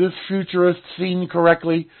this futurist seen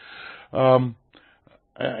correctly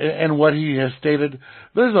and what he has stated?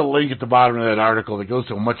 There's a link at the bottom of that article that goes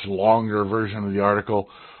to a much longer version of the article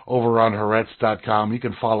over on Haaretz.com. You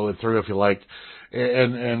can follow it through if you like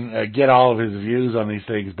and get all of his views on these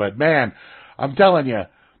things. But man, I'm telling you,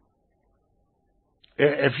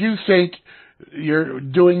 if you think you're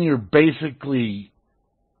doing your basically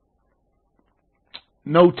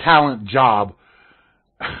no talent job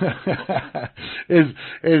and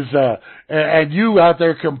you out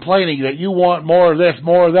there complaining that you want more of this,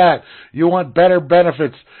 more of that, you want better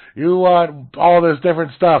benefits, you want all this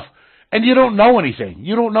different stuff, and you don't know anything.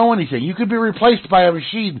 You could be replaced by a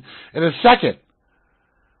machine in a second.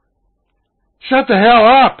 Shut the hell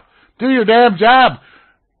up. Do your damn job.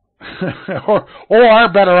 or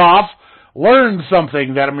better off, learn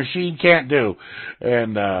something that a machine can't do.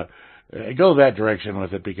 And go that direction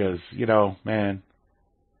with it, because, man,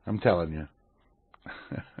 I'm telling you.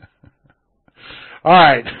 All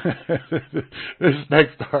right. This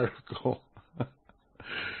next article.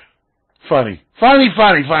 Funny.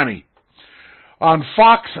 On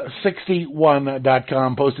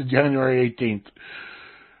Fox61.com, posted January 18th.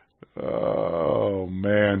 Oh,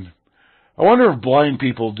 man. I wonder if blind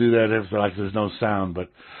people do that if there's no sound. But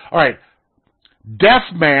all right. Deaf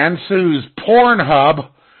man sues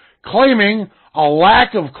Pornhub, claiming a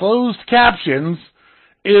lack of closed captions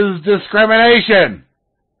is discrimination.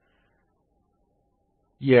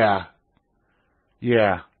 Yeah.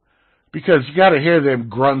 Because you gotta hear them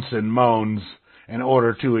grunts and moans in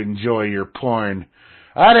order to enjoy your porn.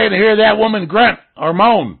 I didn't hear that woman grunt or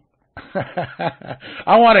moan.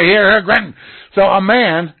 I want to hear her grunting. So a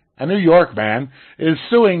New York man, is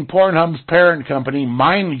suing Pornhub's parent company,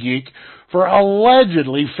 MindGeek, for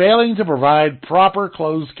allegedly failing to provide proper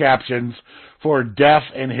closed captions for deaf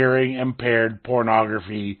and hearing impaired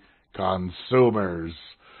pornography consumers.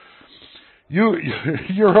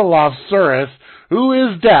 Urolov Suris, who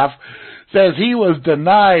is deaf, says he was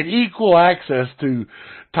denied equal access to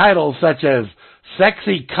titles such as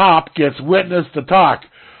Sexy Cop Gets Witness to Talk,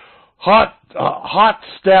 Hot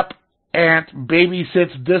Step Aunt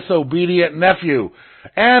Babysits Disobedient Nephew,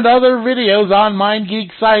 and other videos on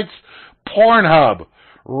MindGeek sites Pornhub,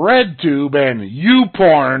 RedTube, and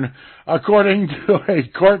YouPorn, according to a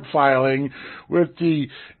court filing with the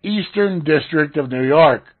Eastern District of New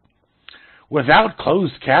York. Without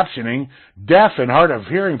closed captioning, deaf and hard of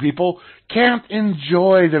hearing people can't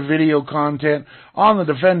enjoy the video content on the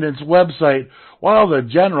defendant's website while the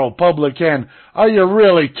general public can. Are you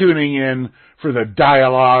really tuning in for the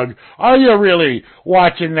dialogue? Are you really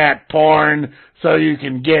watching that porn so you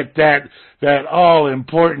can get that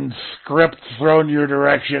all-important script thrown your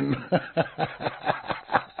direction?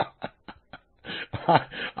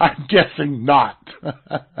 I'm guessing not.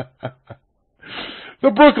 The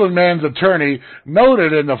Brooklyn man's attorney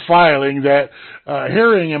noted in the filing that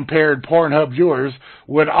hearing-impaired Pornhub viewers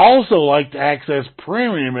would also like to access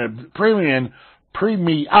premium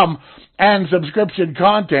and subscription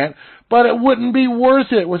content, but it wouldn't be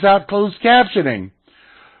worth it without closed captioning.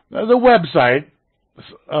 The website,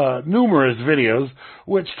 numerous videos,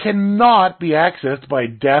 which cannot be accessed by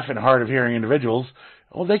deaf and hard of hearing individuals,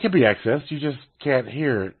 well, they can be accessed, you just can't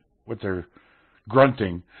hear what they're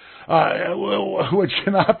grunting, which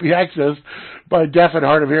cannot be accessed by deaf and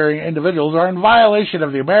hard of hearing individuals, are in violation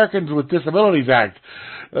of the Americans with Disabilities Act,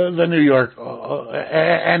 the New York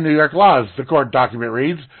laws. The court document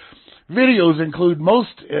reads, videos include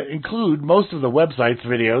most of the website's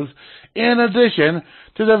videos, in addition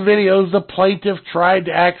to the videos the plaintiff tried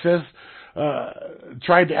to access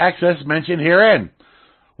mentioned herein.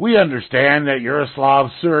 We understand that Yaroslav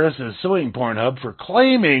Suris is suing Pornhub for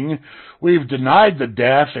claiming we've denied the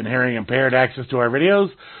deaf and hearing impaired access to our videos.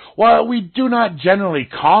 While we do not generally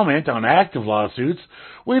comment on active lawsuits,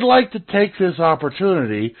 we'd like to take this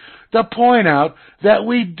opportunity to point out that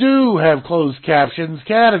we do have closed captions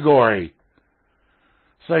category.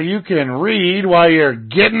 So you can read while you're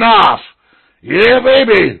getting off. Yeah,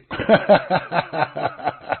 baby!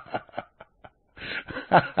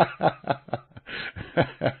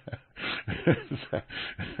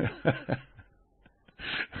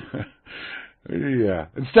 Yeah.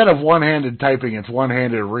 Instead of one-handed typing, it's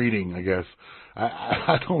one-handed reading, I guess.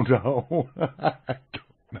 I don't know. I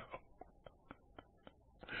don't know.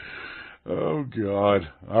 Oh, God.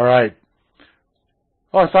 All right.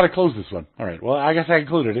 Oh, I thought I closed this one. All right. Well, I guess I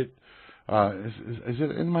included it. Is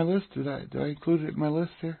it in my list? Did I include it in my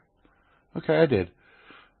list here? Okay, I did.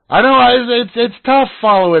 I know it's tough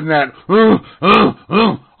following that.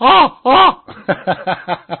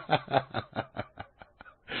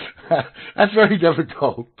 That's very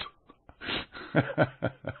difficult.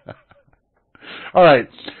 All right.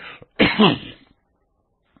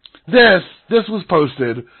 This was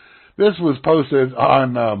posted. This was posted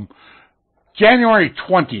on January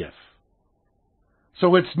 20th.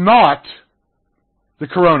 So it's not the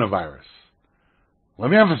coronavirus.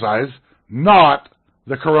 Let me emphasize, not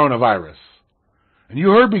the coronavirus. And you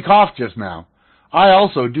heard me cough just now. I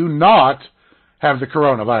also do not have the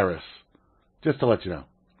coronavirus. Just to let you know.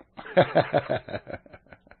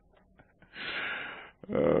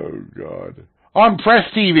 Oh, God. On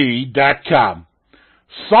PressTV.com,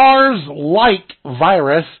 SARS-like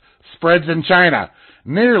virus spreads in China.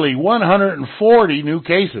 Nearly 140 new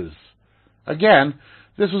cases. Again,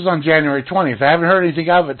 this was on January 20th. I haven't heard anything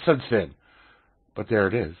of it since then. But there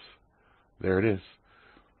it is. There it is.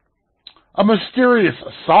 A mysterious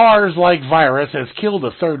SARS-like virus has killed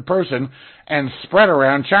a third person and spread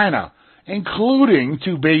around China, including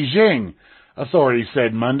to Beijing, authorities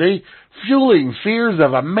said Monday, fueling fears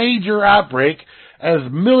of a major outbreak as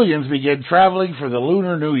millions begin traveling for the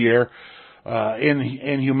Lunar New Year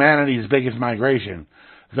in humanity's biggest migration.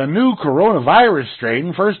 The new coronavirus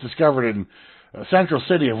strain, first discovered in the central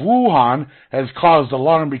city of Wuhan, has caused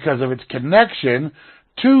alarm because of its connection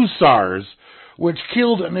to SARS, which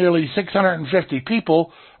killed nearly 650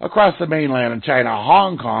 people across the mainland of China,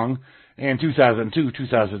 Hong Kong, in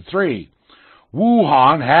 2002-2003.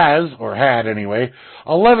 Wuhan has, or had anyway,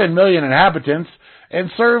 11 million inhabitants and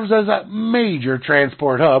serves as a major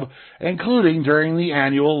transport hub, including during the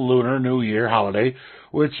annual Lunar New Year holiday,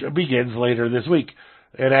 which begins later this week.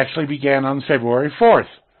 It actually began on February 4th.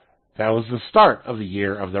 That was the start of the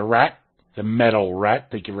year of the rat, the metal rat.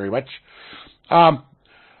 Thank you very much.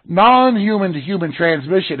 Non-human to human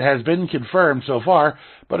transmission has been confirmed so far,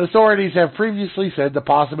 but authorities have previously said the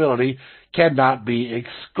possibility cannot be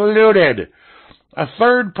excluded. A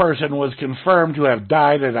third person was confirmed to have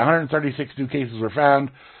died, and 136 new cases were found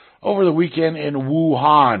over the weekend in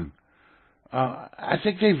Wuhan. I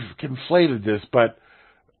think they've conflated this, but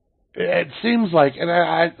it seems like, and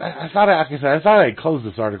I thought I'd close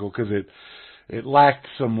this article because it lacked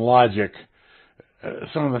some logic.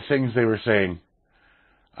 Some of the things they were saying.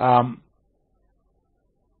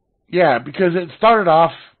 Yeah, because it started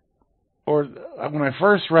off, or when I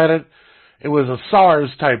first read it, it was a SARS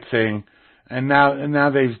type thing, and now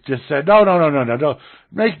they've just said no,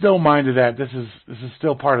 make no mind of that. This is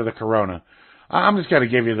still part of the corona. I'm just going to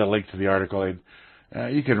give you the link to the article. And,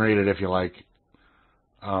 you can read it if you like.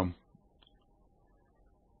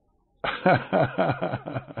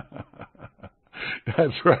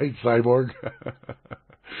 That's right, Cyborg.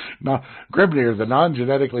 Now, Grimnir, the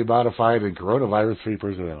non-genetically modified and coronavirus-free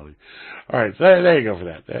personality. All right, so there you go for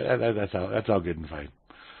that. That's all good and fine.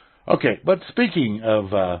 Okay, but speaking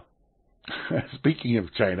of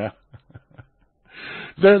China,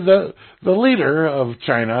 the leader of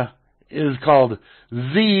China is called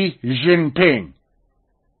Xi Jinping.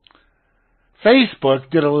 Facebook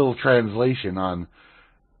did a little translation on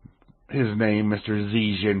his name, Mr.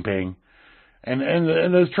 Xi Jinping, and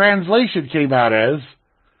the translation came out as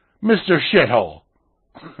Mr. Shithole.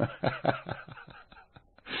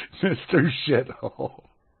 Mr. Shithole.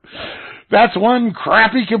 That's one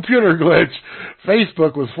crappy computer glitch.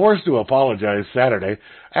 Facebook was forced to apologize Saturday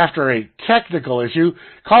after a technical issue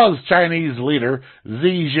caused Chinese leader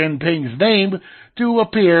Xi Jinping's name to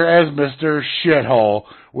appear as Mr. Shithole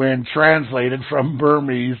when translated from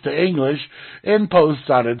Burmese to English in posts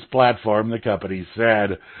on its platform, the company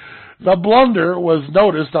said. The blunder was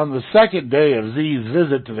noticed on the second day of Xi's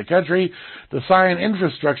visit to the country to sign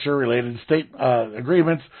infrastructure-related state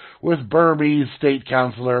agreements with Burmese State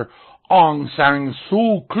Councillor Aung San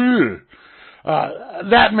Suu Kyi.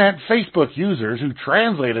 That meant Facebook users who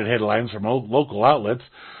translated headlines from local outlets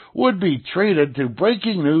would be treated to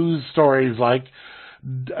breaking news stories like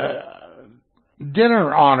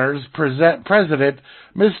dinner honors President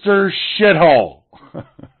Mr. Shithole.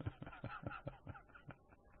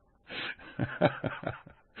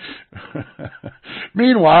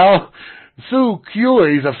 Meanwhile, Suu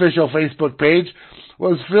Kyi's official Facebook page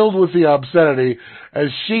was filled with the obscenity as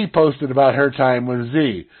she posted about her time with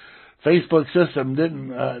Xi. Facebook system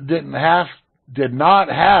did not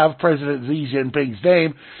have President Xi Jinping's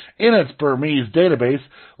name in its Burmese database,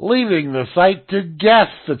 leaving the site to guess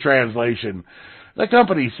the translation. The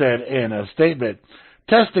company said in a statement,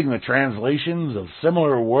 testing the translations of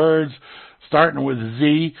similar words starting with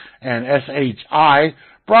Z and SHI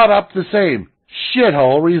brought up the same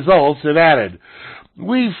shithole results, it added.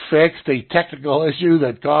 We fixed a technical issue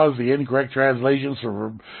that caused the incorrect translations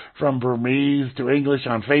from Burmese to English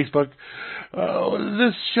on Facebook.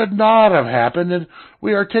 This should not have happened, and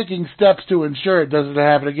we are taking steps to ensure it doesn't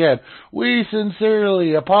happen again. We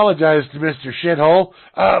sincerely apologize to Mr. Shithole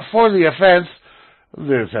for the offense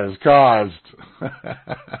this has caused.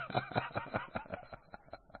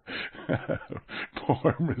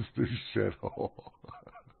 Poor Mr. Shithole.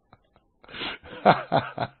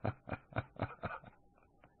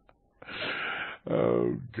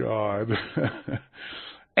 Oh, God.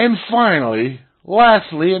 And finally,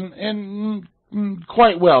 lastly, and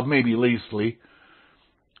quite well, maybe leastly,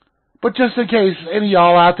 but just in case any of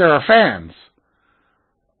y'all out there are fans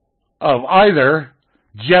of either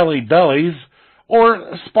Jelly Bellies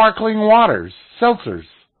or sparkling waters, seltzers,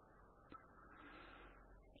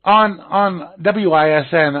 on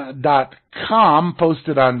WISN.com,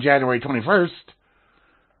 posted on January 21st,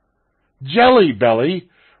 Jelly Belly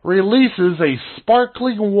releases a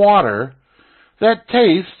sparkling water that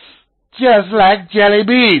tastes just like jelly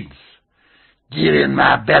beans. Get in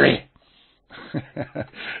my belly.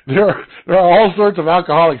 There are all sorts of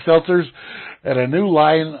alcoholic seltzers and a new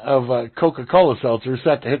line of Coca-Cola seltzers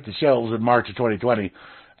set to hit the shelves in March of 2020.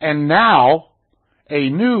 And now, a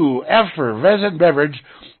new effervescent beverage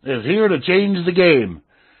is here to change the game.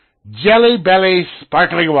 Jelly Belly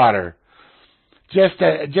Sparkling Water.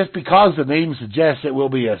 Just because the name suggests it will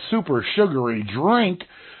be a super sugary drink,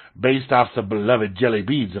 based off the beloved jelly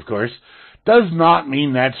beans, of course, does not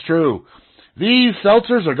mean that's true. These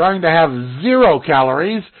seltzers are going to have 0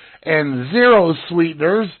 calories and 0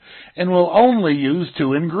 sweeteners and will only use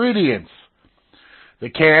 2 ingredients. The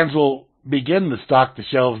cans will begin to stock the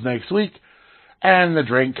shelves next week, and the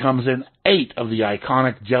drink comes in 8 of the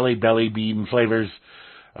iconic Jelly Belly bean flavors.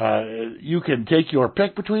 You can take your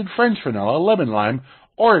pick between French vanilla, lemon lime,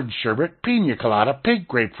 orange sherbet, pina colada, pink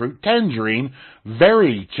grapefruit, tangerine,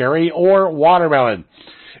 berry cherry, or watermelon.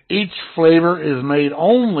 Each flavor is made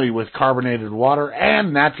only with carbonated water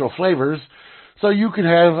and natural flavors, so you can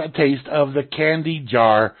have a taste of the candy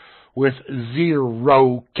jar with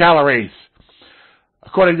 0 calories.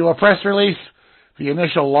 According to a press release, the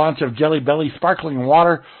initial launch of Jelly Belly Sparkling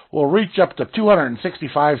Water will reach up to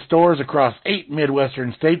 265 stores across 8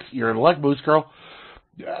 Midwestern states. You're in luck, Moose Girl.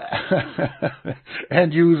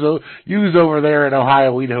 And use over there in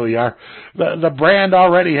Ohio. We know who you are. The brand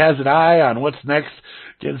already has an eye on what's next,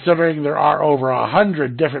 considering there are over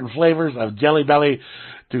 100 different flavors of Jelly Belly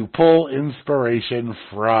to pull inspiration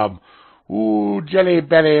from. Ooh, Jelly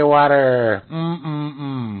Belly water.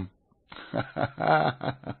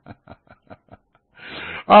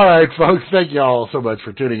 All right, folks. Thank you all so much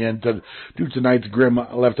for tuning in to tonight's Grim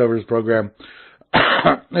Leftovers program.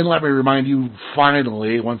 And let me remind you,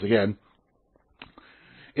 finally, once again,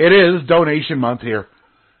 it is donation month here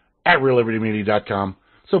at RealLibertyMedia.com.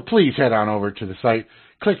 So please head on over to the site,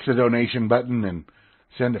 click the donation button, and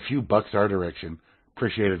send a few bucks our direction.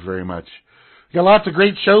 Appreciate it very much. We got lots of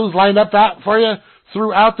great shows lined up out for you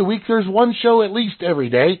throughout the week. There's one show at least every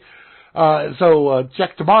day. So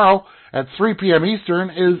check tomorrow at 3 p.m. Eastern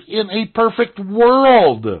is In a Perfect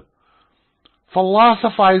World,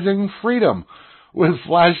 Philosophizing Freedom, with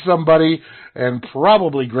Flash Somebody and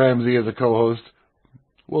probably Gramsy as a co-host.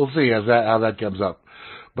 We'll see how that comes up.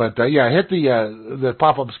 But yeah, hit the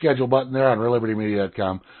pop-up schedule button there on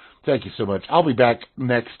RealLibertyMedia.com. Thank you so much. I'll be back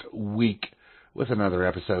next week with another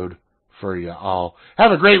episode for you all.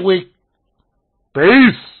 Have a great week.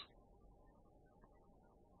 Peace.